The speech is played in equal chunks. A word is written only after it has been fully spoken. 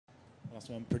Last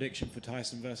one, prediction for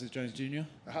Tyson versus Jones Jr.?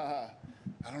 I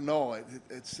don't know.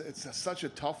 It's such a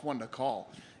tough one to call.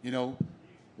 You know,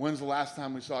 when's the last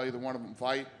time we saw either one of them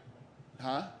fight?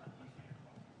 Huh?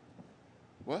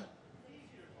 What?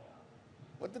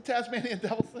 What did the Tasmanian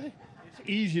Devil say? It's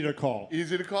easy to call.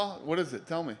 Easy to call? What is it?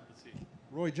 Tell me.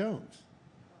 Roy Jones.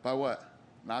 By what?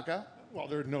 Knockout? Well,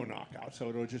 there's no knockout, so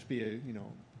it'll just be a,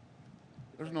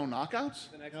 There's no knockouts?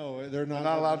 No, they're not. They're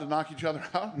not allowed to knock each other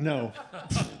out? No.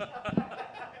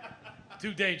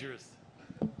 Too dangerous.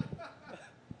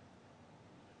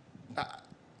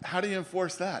 How do you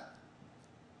enforce that?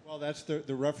 Well, that's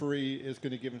the referee is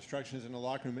going to give instructions in the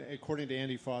locker room. According to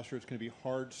Andy Foster, it's going to be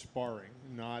hard sparring.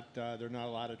 Not they're not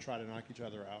allowed to try to knock each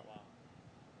other out. Wow.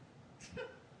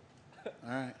 All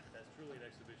right. That's truly an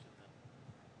exhibition.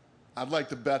 I'd like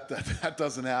to bet that that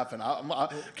doesn't happen.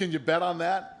 Can you bet on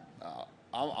that?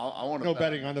 I want to. No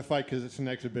betting on the fight because it's an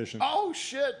exhibition. Oh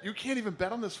shit! You can't even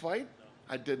bet on this fight. No.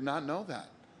 I did not know that.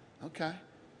 Okay.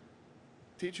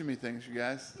 Teaching me things, you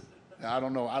guys. I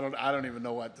don't know. I don't even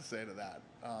know what to say to that.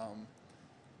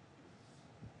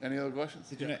 Any other questions?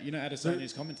 Did you know Adesanya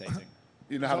is commentating?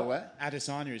 You know how to what?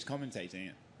 Adesanya is commentating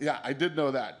it. Yeah, I did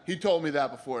know that. He told me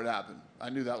that before it happened.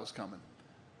 I knew that was coming.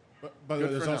 But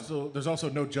there's also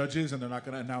no judges, and they're not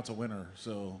going to announce a winner.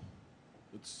 So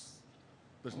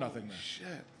there's nothing there.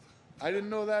 Shit, I didn't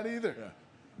know that either.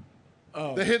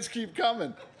 Yeah. The hits keep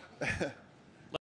coming.